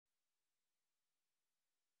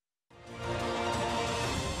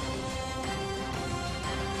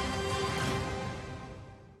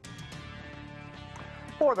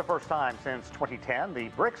For the first time since 2010, the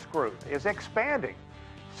BRICS group is expanding.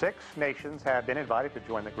 6 nations have been invited to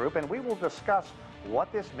join the group, and we will discuss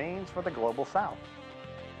what this means for the global south.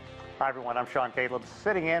 Hi, everyone. I'm Sean Caleb,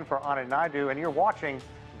 sitting in for Anand Naidu, and you're watching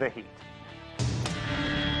The Heat.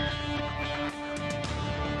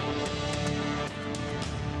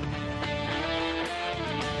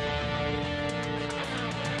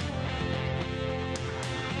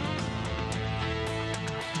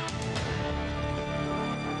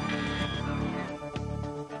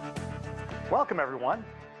 Welcome, everyone.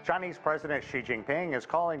 Chinese President Xi Jinping is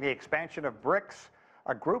calling the expansion of BRICS,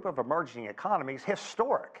 a group of emerging economies,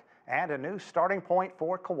 historic and a new starting point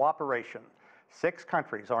for cooperation. 6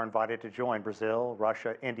 countries are invited to join: Brazil,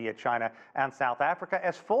 Russia, India, China, and South Africa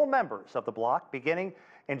as full members of the bloc beginning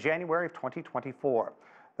in January of 2024.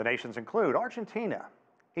 The nations include Argentina,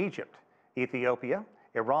 Egypt, Ethiopia,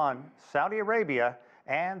 Iran, Saudi Arabia,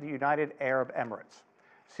 and the United Arab Emirates.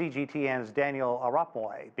 CGTN's Daniel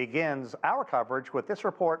Arapmoy begins our coverage with this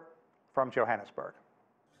report from Johannesburg.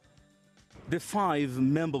 The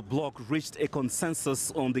 5-member bloc reached a consensus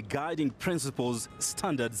on the guiding principles,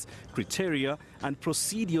 standards, criteria, and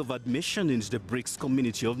procedure of admission into the BRICS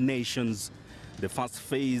community of nations. The first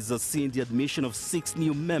phase has seen the admission of 6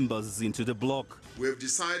 new members into the bloc. We have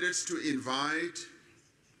decided to invite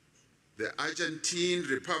the Argentine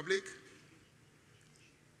Republic,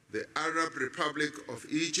 the Arab Republic of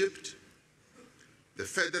Egypt, the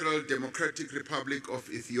Federal Democratic Republic of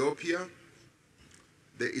Ethiopia,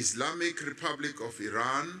 the Islamic Republic of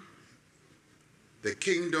Iran, the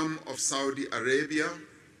Kingdom of Saudi Arabia,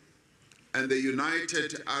 and the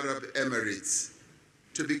United Arab Emirates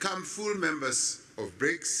to become full members of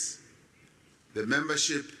BRICS. The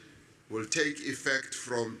membership will take effect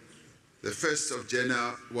from the 1st of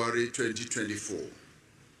January 2024.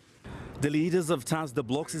 The leaders have tasked the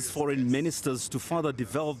bloc's foreign ministers to further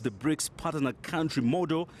develop the BRICS partner country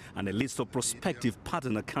model and a list of prospective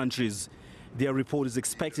partner countries. Their report is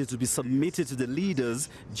expected to be submitted to the leaders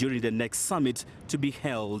during the next summit to be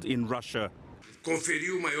held in Russia.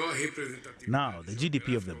 Now, the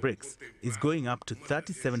GDP of the BRICS is going up to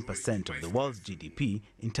 37% of the world's GDP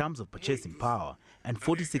in terms of purchasing power and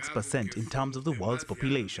 46% in terms of the world's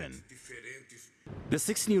population. The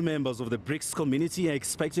 6 new members of the BRICS community are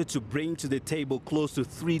expected to bring to the table close to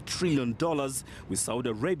 $3 trillion, with Saudi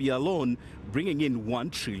Arabia alone bringing in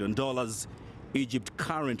 $1 trillion. Egypt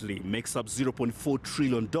currently makes up $0.4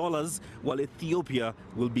 trillion, while Ethiopia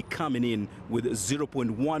will be coming in with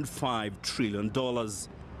 $0.15 trillion.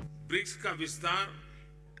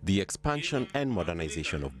 The expansion and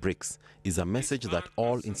modernization of BRICS is a message that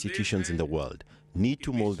all institutions in the world need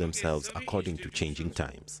to mold themselves according to changing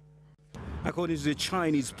times. According to the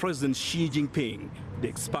Chinese President Xi Jinping, the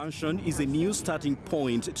expansion is a new starting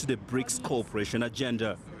point to the BRICS cooperation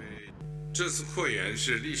agenda.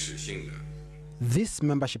 This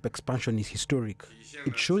membership expansion is historic.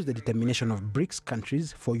 It shows the determination of BRICS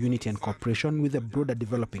countries for unity and cooperation with the broader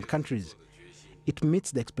developing countries. It meets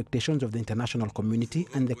the expectations of the international community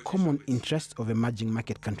and the common interests of emerging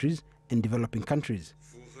market countries and developing countries.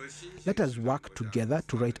 Let us work together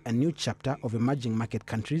to write a new chapter of emerging market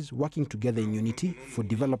countries working together in unity for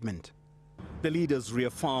development. The leaders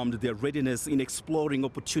reaffirmed their readiness in exploring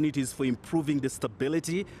opportunities for improving the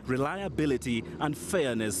stability, reliability, and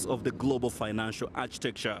fairness of the global financial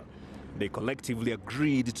architecture. They collectively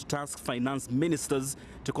agreed to task finance ministers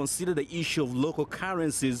to consider the issue of local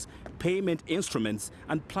currencies, payment instruments,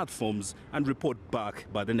 and platforms and report back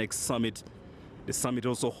by the next summit. The summit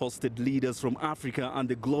also hosted leaders from Africa and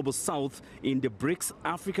the Global South in the BRICS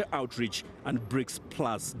Africa Outreach and BRICS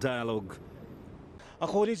Plus dialogue.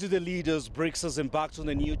 According to the leaders, BRICS has embarked on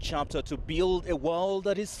a new chapter to build a world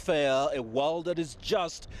that is fair, a world that is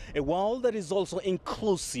just, a world that is also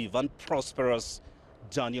inclusive and prosperous.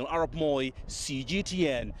 Daniel Arapmoy,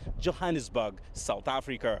 CGTN, Johannesburg, South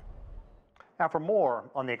Africa. Now, for more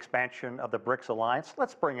on the expansion of the BRICS alliance,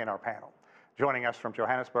 let's bring in our panel. Joining us from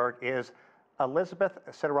Johannesburg is Elizabeth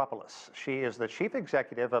Sidiropoulos. She is the Chief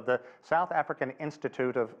Executive of the South African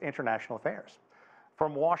Institute of International Affairs.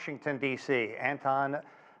 From Washington, D.C., Anton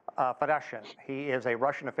Fedyashin. He is a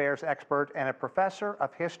Russian affairs expert and a professor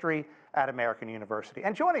of history at American University.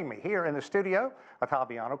 And joining me here in the studio,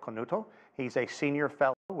 Otaviano Canuto. He's a senior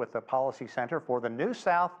fellow with the Policy Center for the New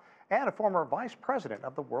South and a former vice president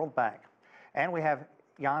of the World Bank. And we have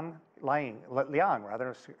Yan Liang,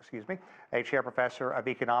 a chair professor of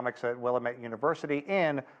economics at Willamette University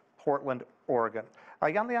in Portland, Oregon.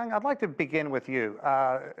 Yan Liang, I'd like to begin with you.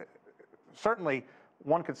 Certainly,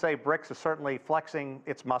 one could say BRICS is certainly flexing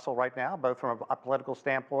its muscle right now, both from a political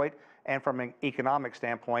standpoint and from an economic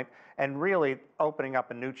standpoint, and really opening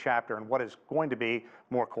up a new chapter in what is going to be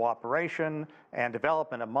more cooperation and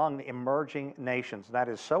development among the emerging nations. That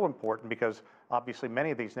is so important because obviously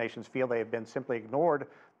many of these nations feel they have been simply ignored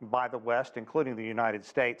by the West, including the United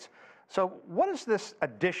States. So what does this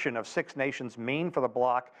addition of 6 nations mean for the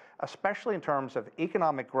bloc, especially in terms of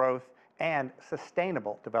economic growth and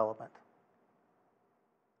sustainable development?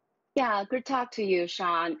 Yeah, good talk to you,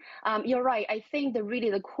 Sean. You're right. I think really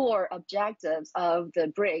the core objectives of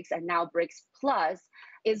the BRICS and now BRICS Plus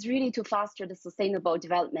is really to foster the sustainable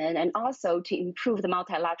development and also to improve the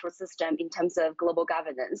multilateral system in terms of global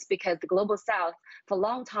governance, because the Global South for a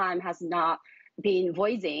long time has not been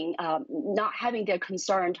voicing, not having their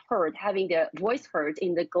concern heard, having their voice heard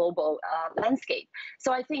in the global landscape.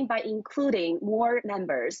 So I think by including more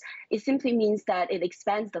members, it simply means that it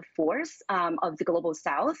expands the force of the Global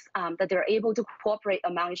South, that they're able to cooperate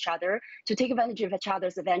among each other, to take advantage of each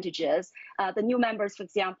other's advantages. The new members, for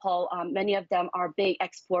example, many of them are big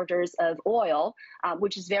exporters of oil,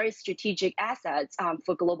 which is very strategic assets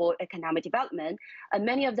for global economic development. And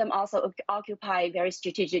many of them also occupy very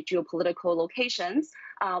strategic geopolitical locations,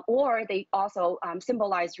 or they also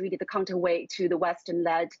symbolize really the counterweight to the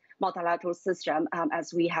Western-led multilateral system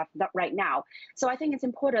as we have right now. So I think it's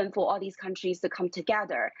important for all these countries to come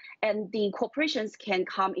together, and the corporations can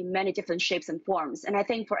come in many different shapes and forms. And I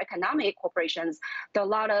think for economic corporations, there are a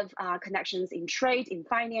lot of connections in trade, in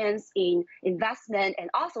finance, in investment, and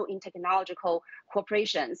also in technological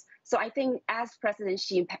corporations. So I think, as President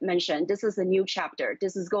Xi mentioned, this is a new chapter.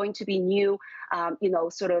 This is going to be new,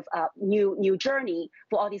 new journey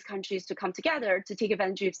for all these countries to come together to take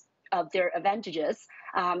advantage of their advantages,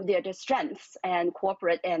 their strengths, and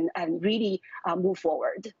cooperate and really move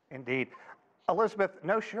forward. Indeed. Elizabeth,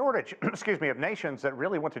 no shortage, excuse me, of nations that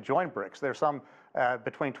really want to join BRICS. There's some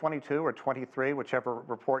between 22 or 23, whichever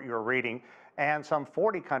report you're reading, and some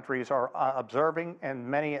 40 countries are observing, and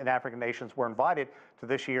many African nations were invited to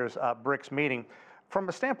this year's BRICS meeting. From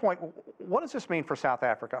a standpoint, what does this mean for South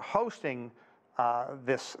Africa hosting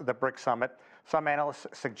the BRICS summit? Some analysts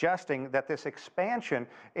suggesting that this expansion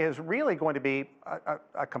is really going to be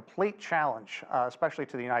a complete challenge, especially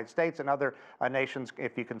to the United States and other nations,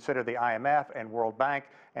 if you consider the IMF and World Bank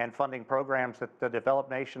and funding programs that the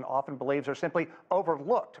developed nation often believes are simply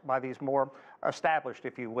overlooked by these more established,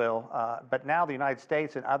 if you will. But now the United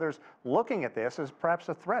States and others looking at this as perhaps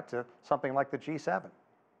a threat to something like the G7.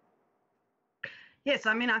 Yes,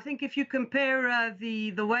 I mean, I think if you compare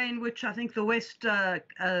the way in which I think the West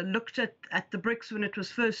looked at the BRICS when it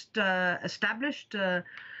was first established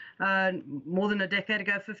more than a decade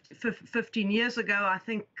ago, 15 years ago, I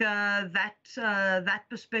think that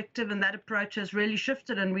perspective and that approach has really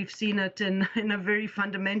shifted, and we've seen it in a very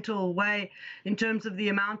fundamental way in terms of the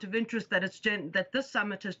amount of interest that this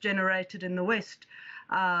summit has generated in the West.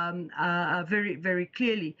 Very, very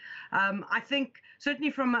clearly. I think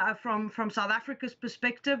certainly from South Africa's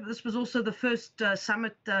perspective, this was also the first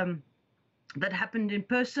summit that happened in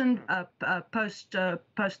person post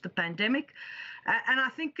the pandemic, and I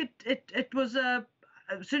think it was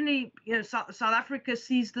certainly, you know, South Africa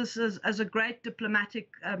sees this as a great diplomatic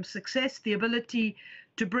success, the ability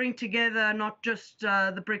to bring together not just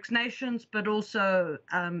the BRICS nations, but also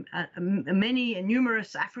many and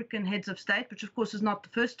numerous African heads of state, which of course is not the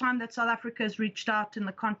first time that South Africa has reached out in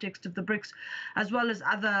the context of the BRICS, as well as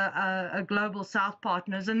other global South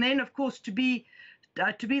partners. And then, of course, to be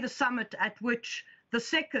the summit at which the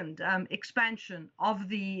second expansion of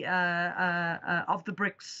the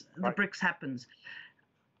BRICS, BRICS happens.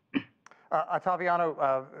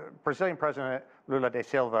 Otaviano, Brazilian President Lula da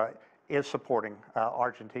Silva is supporting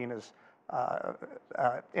Argentina's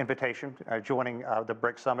invitation, joining the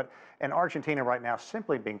BRICS summit, and Argentina right now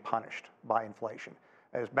simply being punished by inflation.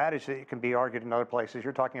 As bad as it can be argued in other places,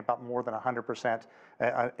 you're talking about more than 100%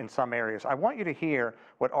 in some areas. I want you to hear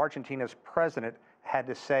what Argentina's president had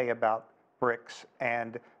to say about BRICS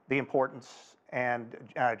and the importance and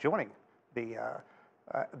joining the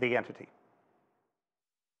entity.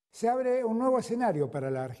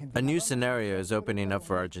 A new scenario is opening up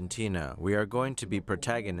for Argentina. We are going to be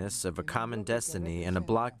protagonists of a common destiny in a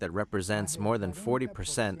bloc that represents more than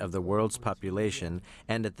 40% of the world's population,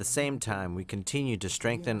 and at the same time we continue to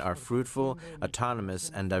strengthen our fruitful,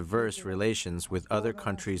 autonomous, and diverse relations with other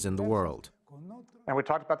countries in the world. And we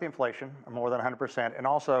talked about the inflation, more than 100%, and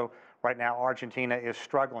also right now Argentina is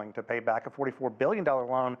struggling to pay back a $44 billion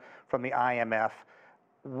loan from the IMF.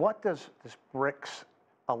 What does this BRICS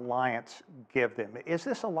alliance give them? Is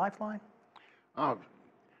this a lifeline?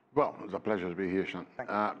 Well, it's a pleasure to be here, Sean.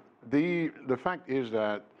 The fact is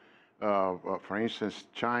that For instance,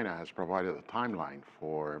 China has provided a timeline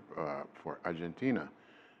for Argentina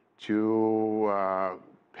to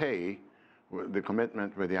pay the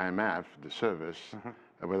commitment with the IMF, the service,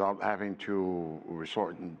 without having to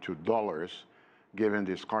resort to dollars, given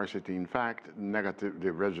the scarcity. In fact,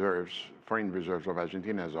 the reserves, foreign reserves of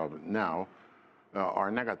Argentina as of now,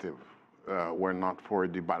 are negative, were not for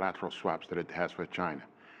the bilateral swaps that it has with China.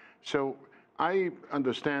 So I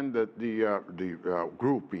understand that the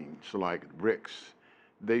groupings like BRICS,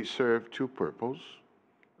 they serve two purposes,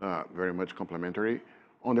 very much complementary.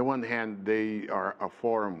 On the one hand, they are a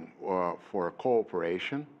forum for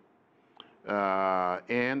cooperation,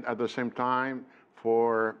 and at the same time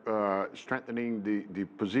for strengthening the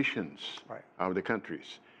positions of the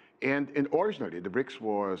countries. And originally, the BRICS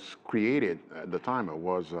was created at the time. I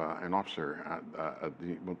was an officer at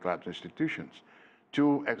the multilateral institutions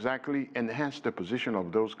to exactly enhance the position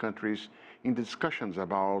of those countries in discussions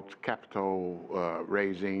about capital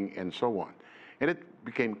raising and so on. And it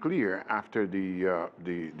became clear after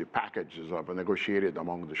the packages of negotiated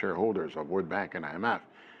among the shareholders of World Bank and IMF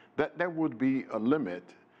that there would be a limit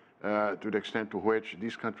to the extent to which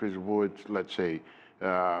these countries would, let's say,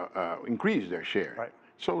 increase their share. Right.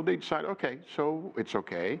 So they decided, okay, so it's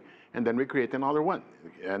okay, and then we create another one,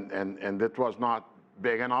 and that was not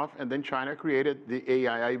big enough, and then China created the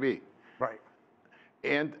AIIB. Right.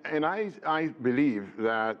 And I believe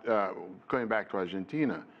that going back to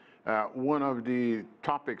Argentina, one of the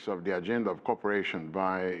topics of the agenda of cooperation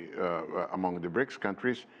by among the BRICS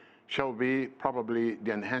countries shall be probably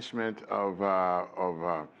the enhancement of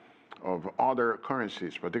other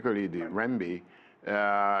currencies, particularly the renminbi,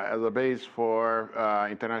 as a base for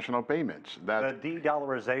international payments. The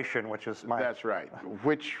de-dollarization, which is That's right,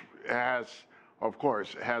 which has, of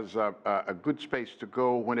course, has a good space to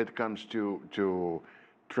go when it comes to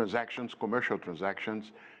transactions, commercial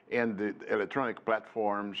transactions, and the electronic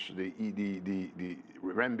platforms, the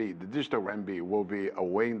renminbi, the digital renminbi will be a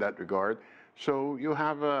way in that regard. So you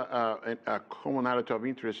have a commonality of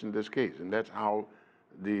interest in this case, and that's how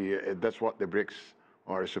that's what the BRICS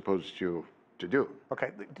are supposed to do.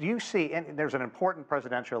 Okay. Do you see, and there's an important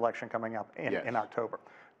presidential election coming up in October.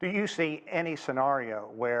 Do you see any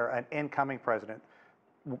scenario where an incoming president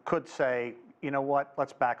could say, you know what,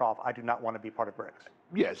 let's back off, I do not want to be part of BRICS?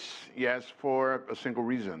 Yes, for a single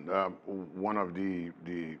reason. One of the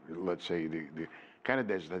let's say, the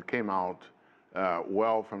candidates that came out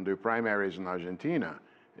well from the primaries in Argentina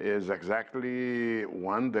is exactly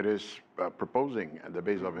one that is proposing at the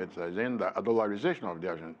base of its agenda a dollarization of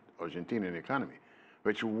the Argentinian economy,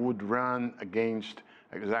 which would run against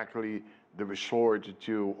exactly the resort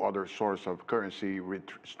to other source of currency,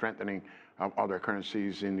 strengthening of other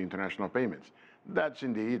currencies in international payments. That's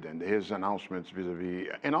indeed, and his announcements vis-a-vis,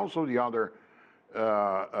 and also the other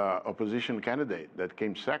opposition candidate that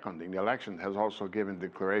came second in the election has also given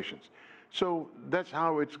declarations. So that's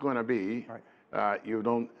how it's going to be. Right. You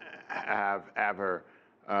don't have ever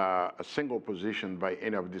a single position by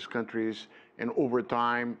any of these countries, and over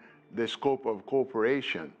time, the scope of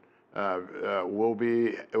cooperation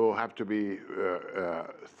will have to be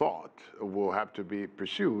thought, will have to be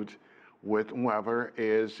pursued with whoever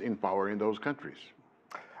is in power in those countries.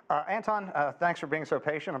 Anton, thanks for being so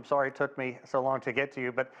patient. I'm sorry it took me so long to get to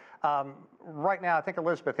you, but right now I think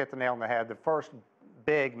Elizabeth hit the nail on the head. The first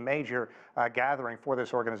big, major gathering for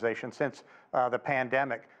this organization since the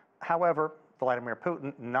pandemic. However, Vladimir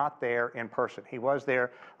Putin not there in person. He was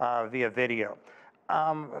there via video.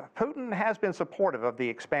 Putin has been supportive of the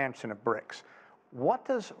expansion of BRICS. What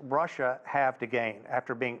does Russia have to gain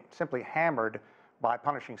after being simply hammered by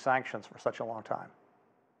punishing sanctions for such a long time?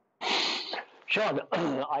 Sean,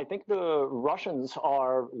 I think the Russians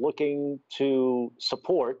are looking to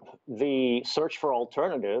support the search for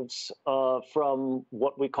alternatives from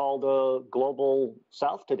what we call the global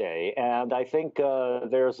South today. And I think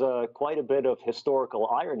there's quite a bit of historical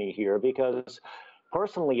irony here, because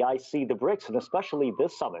personally, I see the BRICS, and especially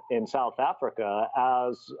this summit in South Africa,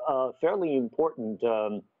 as a fairly important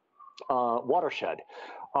watershed.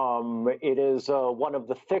 It is one of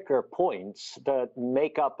the thicker points that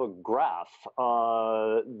make up a graph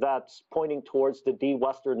that's pointing towards the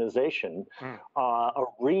de-Westernization, a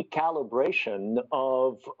recalibration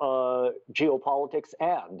of geopolitics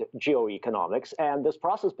and geoeconomics. And this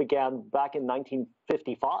process began back in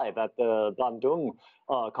 1955 at the Bandung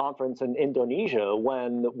conference in Indonesia,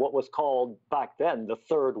 when what was called back then the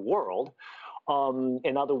Third World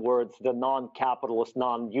In other words, the non-capitalist,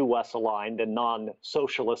 non-US aligned and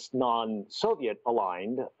non-socialist, non-Soviet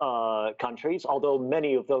aligned countries, although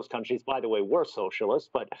many of those countries, by the way, were socialist,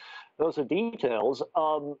 but those are details.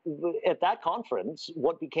 At that conference,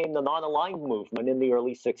 what became the non-aligned movement in the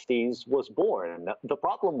early 60s was born. The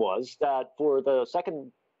problem was that for the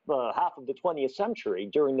second half of the 20th century,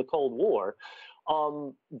 during the Cold War,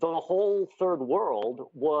 the whole third world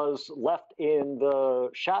was left in the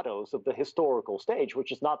shadows of the historical stage,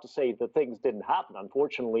 which is not to say that things didn't happen.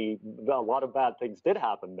 Unfortunately, a lot of bad things did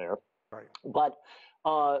happen there. Right. But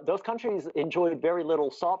those countries enjoyed very little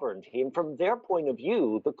sovereignty. And from their point of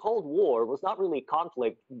view, the Cold War was not really a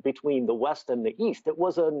conflict between the West and the East. It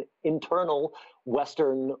was an internal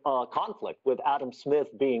Western conflict, with Adam Smith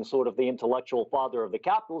being sort of the intellectual father of the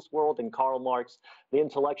capitalist world and Karl Marx the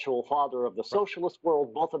intellectual father of the socialist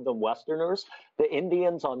world, both of them Westerners. The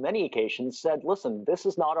Indians on many occasions said, listen, this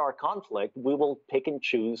is not our conflict. We will pick and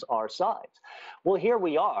choose our sides. Well, here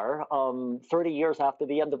we are 30 years after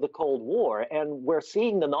the end of the Cold War, and we're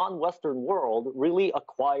seeing the non-Western world really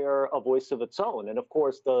acquire a voice of its own. And of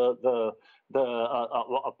course, the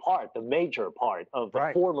major part of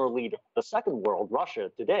the former leader of the Second World, Russia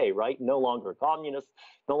today, right, no longer communist,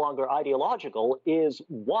 no longer ideological, is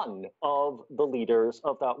one of the leaders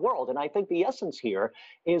of that world. And I think the essence here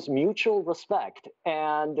is mutual respect,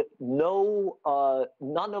 and none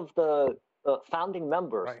of the founding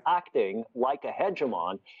members acting like a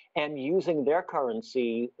hegemon and using their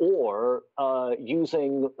currency or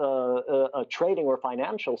using a trading or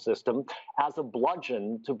financial system as a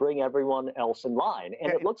bludgeon to bring everyone else in line.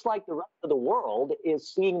 And it looks like the rest of the world is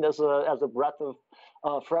seeing this as a breath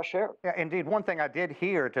of fresh air. Yeah, indeed. One thing I did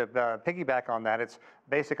hear to piggyback on that, it's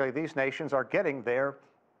basically these nations are getting their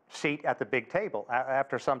seat at the big table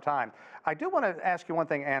after some time. I do want to ask you one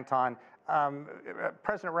thing, Anton.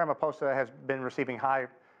 President Ramaphosa has been receiving high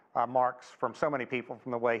marks from so many people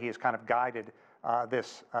from the way he has kind of guided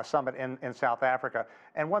this summit in South Africa.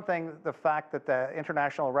 And one thing, the fact that the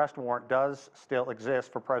international arrest warrant does still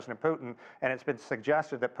exist for President Putin, and it's been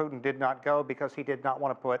suggested that Putin did not go because he did not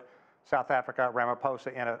want to put South Africa,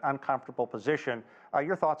 Ramaphosa, in an uncomfortable position.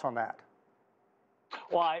 Your thoughts on that?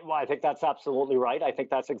 Well, I think that's absolutely right. I think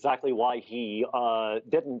that's exactly why he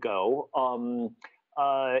didn't go.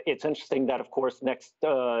 It's interesting that, of course, next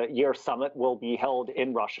year's summit will be held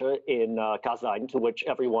in Russia, in Kazan, to which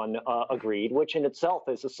everyone agreed, which in itself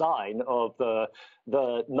is a sign of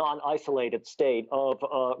the non-isolated state of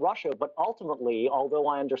Russia. But ultimately, although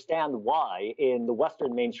I understand why in the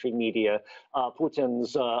Western mainstream media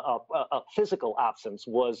Putin's physical absence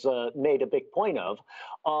was made a big point of,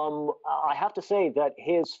 I have to say that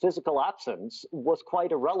his physical absence was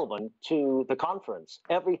quite irrelevant to the conference.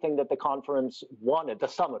 Everything that the conference wanted, the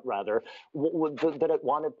summit rather, that it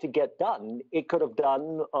wanted to get done, it could have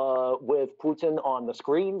done with Putin on the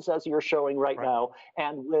screens, as you're showing right now,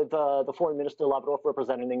 and with the foreign minister Lavrov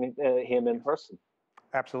representing him in person.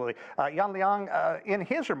 Absolutely. Yan Liang, in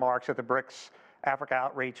his remarks at the BRICS Africa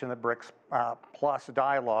Outreach and the BRICS Plus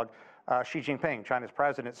dialogue, Xi Jinping, China's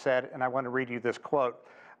president, said, and I want to read you this quote,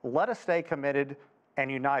 "Let us stay committed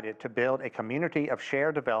and united to build a community of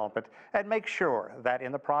shared development and make sure that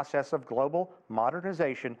in the process of global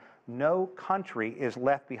modernization, no country is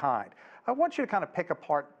left behind." I want you to kind of pick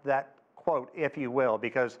apart that quote, if you will,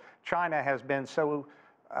 because China has been so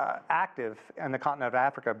active in the continent of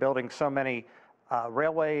Africa, building so many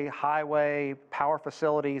railway, highway, power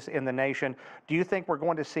facilities in the nation. Do you think we're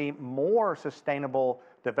going to see more sustainable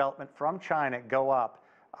development from China go up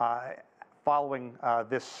following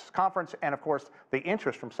this conference and, of course, the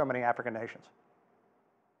interest from so many African nations?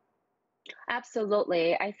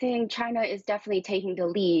 Absolutely. I think China is definitely taking the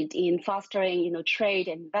lead in fostering, trade,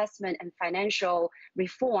 investment, and financial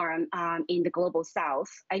reform in the global South.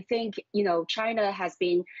 I think, China has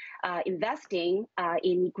been investing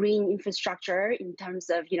in green infrastructure in terms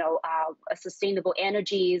of, sustainable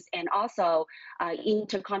energies and also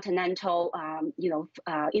intercontinental,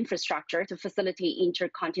 infrastructure to facilitate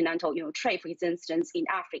intercontinental, trade, for instance, in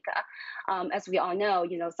Africa. As we all know,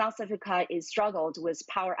 South Africa is struggled with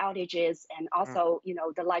power outages and also,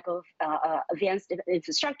 the lack of advanced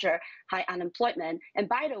infrastructure, high unemployment. And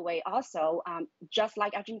by the way, also, just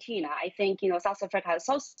like Argentina, I think, South Africa is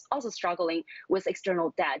also struggling with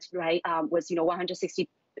external debt, right? With, 160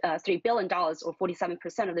 $3 billion or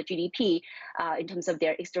 47% of the GDP in terms of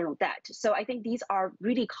their external debt. So I think these are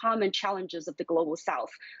really common challenges of the global South,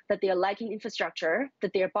 that they are lacking infrastructure,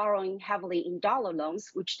 that they are borrowing heavily in dollar loans,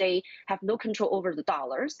 which they have no control over the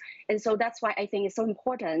dollars. And so that's why I think it's so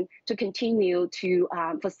important to continue to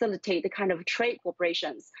facilitate the kind of trade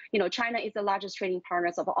cooperations. China is the largest trading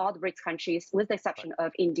partners of all the BRICS countries, with the exception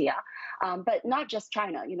of India. But not just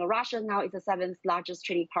China. Russia now is the 7th largest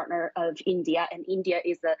trading partner of India, and India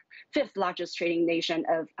is the 5th largest trading nation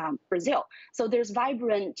of Brazil. So there's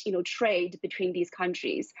vibrant, trade between these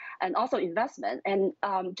countries, and also investment. And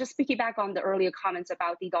just piggyback on the earlier comments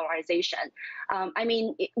about de-dollarization.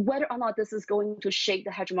 Whether or not this is going to shake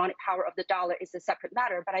the hegemonic power of the dollar is a separate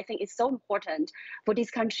matter. But I think it's so important for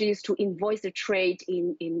these countries to invoice the trade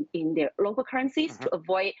in their local currencies to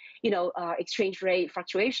avoid, exchange rate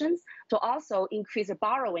fluctuations, to also increase the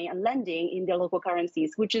borrowing and lending in their local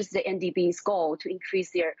currencies, which is the NDB's goal, to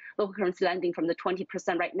increase their local currency lending from the 20%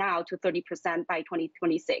 right now to 30% by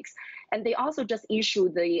 2026. And they also just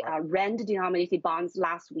issued the rand-denominated bonds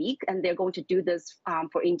last week, and they're going to do this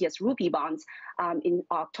for India's rupee bonds in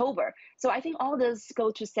October. So I think all this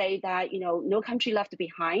go to say that, no country left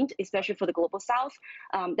behind, especially for the global South,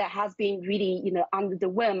 that has been really, under the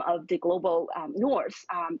whim of the global North,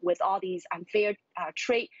 with all these unfair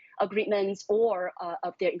trade agreements or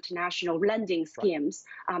of their international lending schemes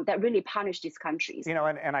that really punish these countries.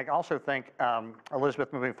 And I also think,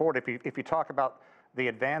 Elizabeth, moving forward, if you talk about the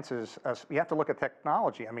advances, you have to look at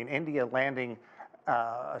technology. India landing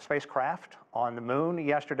a spacecraft on the moon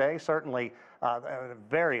yesterday, certainly a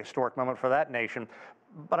very historic moment for that nation.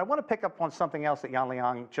 But I want to pick up on something else that Yan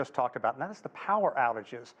Liang just talked about, and that is the power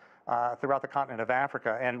outages throughout the continent of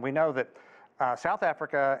Africa. And we know that South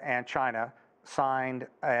Africa and China signed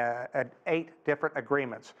 8 different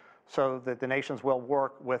agreements so that the nations will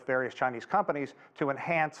work with various Chinese companies to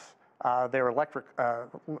enhance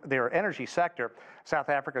their energy sector. South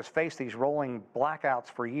Africa has faced these rolling blackouts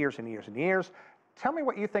for years and years and years. Tell me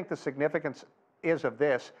what you think the significance is of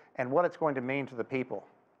this and what it's going to mean to the people.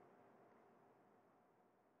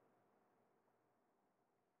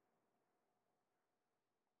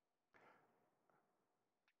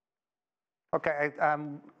 Okay,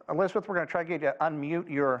 Elizabeth, we're going to try to get you to unmute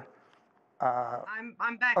your.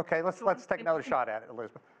 I'm back. Okay, let's take another shot at it,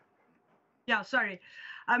 Elizabeth. Yeah, sorry.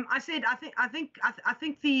 I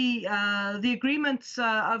think the agreements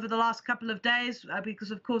over the last couple of days,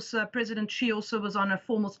 because of course President Xi also was on a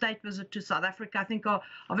formal state visit to South Africa, I think are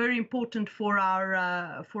very important for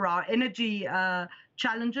our energy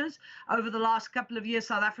challenges. Over the last couple of years,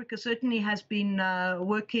 South Africa certainly has been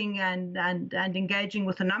working and engaging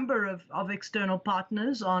with a number of external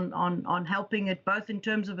partners on helping it, both in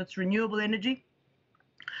terms of its renewable energy,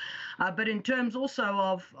 but in terms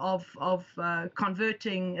also of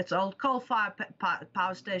converting its old coal-fired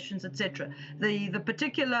power stations, etc. The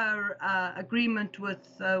particular agreement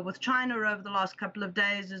with China over the last couple of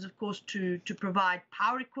days is, of course, to provide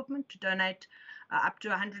power equipment, to donate up to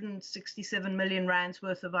 167 million rands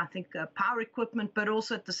worth of, I think, power equipment, but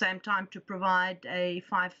also at the same time to provide a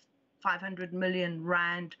 500 million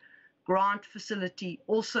rand grant facility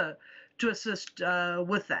also to assist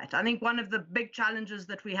with that. I think one of the big challenges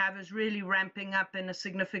that we have is really ramping up in a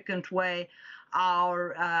significant way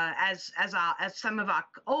our as some of our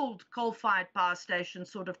old coal-fired power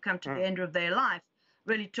stations sort of come to the end of their life,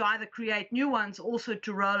 really to either create new ones, also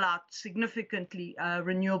to roll out significantly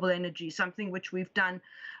renewable energy, something which we've done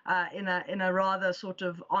in a rather sort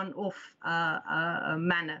of on-off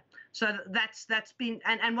manner. So that's been,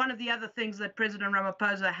 and one of the other things that President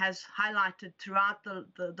Ramaphosa has highlighted throughout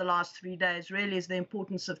the last 3 days really is the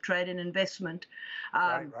importance of trade and investment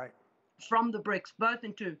from the BRICS, both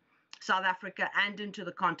into South Africa and into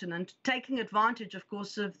the continent, taking advantage, of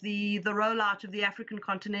course, of the rollout of the African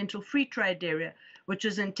Continental Free Trade Area, which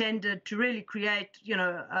is intended to really create,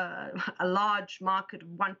 a large market of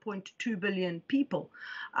 1.2 billion people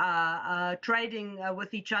trading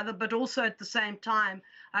with each other, but also at the same time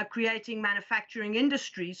creating manufacturing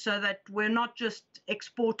industries so that we're not just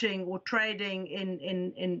exporting or trading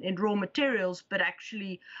in raw materials, but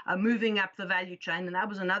actually moving up the value chain. And that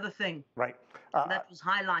was another thing that was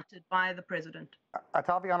highlighted by the president.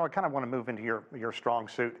 Otaviano, I kind of want to move into your strong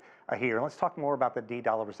suit here. Let's talk more about the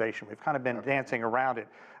de-dollarization. We've kind of been dancing around it.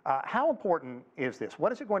 How important is this?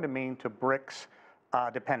 What is it going to mean to BRICS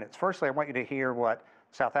dependence? Firstly, I want you to hear what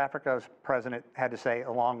South Africa's president had to say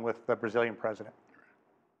along with the Brazilian president.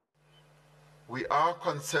 We are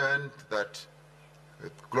concerned that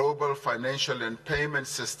global financial and payment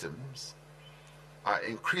systems are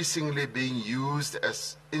increasingly being used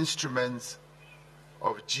as instruments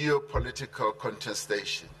of geopolitical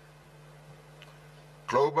contestation.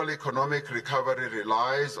 Global economic recovery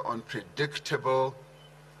relies on predictable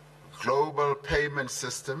global payment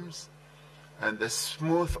systems and the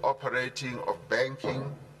smooth operating of banking,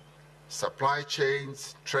 supply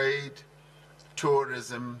chains, trade,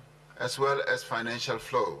 tourism, as well as financial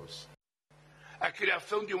flows.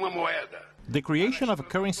 The creation of a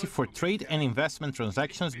currency for trade and investment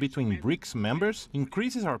transactions between BRICS members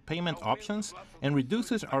increases our payment options and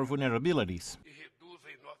reduces our vulnerabilities.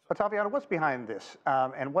 Otaviano, what's behind this,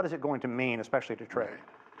 and what is it going to mean, especially to trade?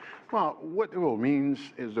 Well, what it will mean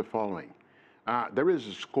is the following. There is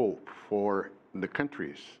a scope for the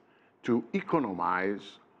countries to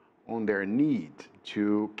economize on their need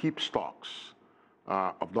to keep stocks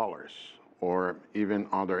of dollars or even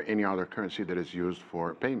any other currency that is used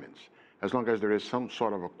for payments, as long as there is some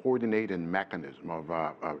sort of a coordinated mechanism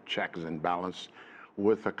of checks and balance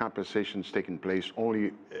with the compensations taking place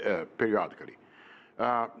only periodically.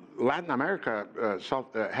 Latin America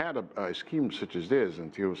had a scheme such as this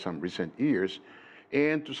until some recent years,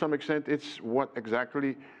 and to some extent it's what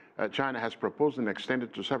exactly China has proposed and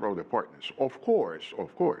extended to several of the partners. Of course,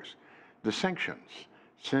 the sanctions,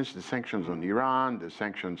 since the sanctions on Iran, the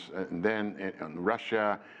sanctions and then on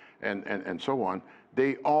Russia and so on,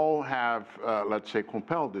 they all have, let's say,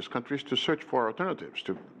 compelled these countries to search for alternatives,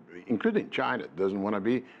 including China doesn't want to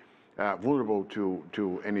be vulnerable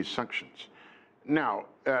to any sanctions. Now,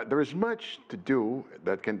 there is much to do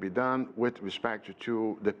that can be done with respect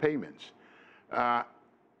to the payments.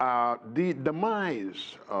 The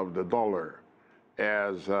demise of the dollar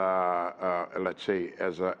as, let's say,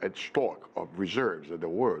 as a stock of reserves of the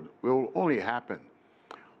world will only happen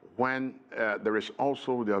when there is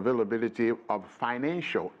also the availability of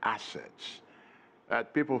financial assets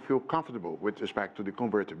that people feel comfortable with respect to the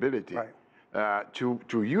convertibility. Right.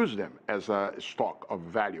 To use them as a stock of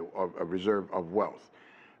value, of a reserve of wealth.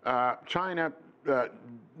 China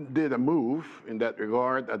did a move in that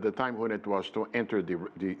regard at the time when it was to enter the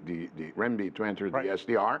renminbi, to enter the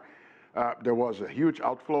SDR. There was a huge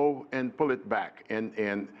outflow and pull it back, and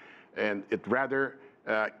it rather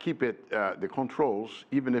keep it the controls,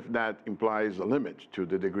 even if that implies a limit to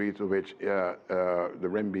the degree to which the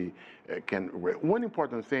renminbi can. One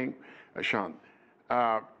important thing, Sean.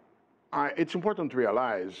 It's important to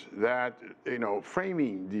realize that,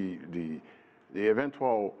 framing the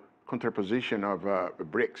eventual contraposition of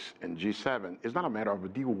BRICS and G7 is not a matter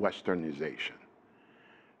of de-Westernization.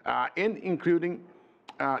 Including,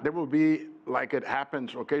 there will be, like it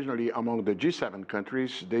happens occasionally among the G7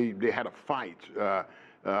 countries, they had a fight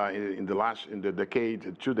in the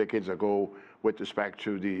decade, 2 decades ago, with respect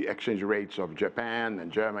to the exchange rates of Japan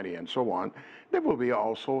and Germany and so on. There will be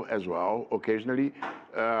also, as well, occasionally,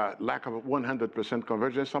 lack of 100%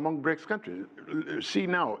 convergence among BRICS countries. See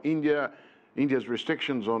now, India's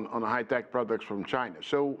restrictions on high-tech products from China.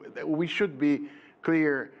 So we should be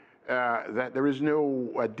clear that there is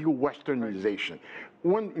no de-Westernization.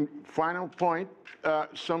 One final point,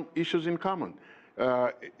 some issues in common.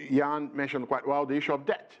 Jan mentioned quite well the issue of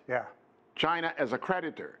debt. Yeah. China as a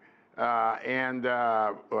creditor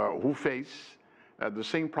who face the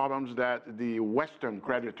same problems that the Western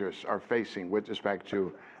creditors are facing with respect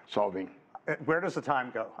to solving. Where does the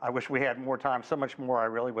time go? I wish we had more time, so much more I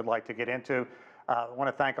really would like to get into. I want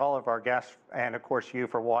to thank all of our guests and, of course, you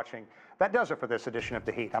for watching. That does it for this edition of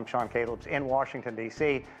The Heat. I'm Sean Calebs in Washington,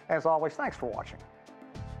 D.C. As always, thanks for watching.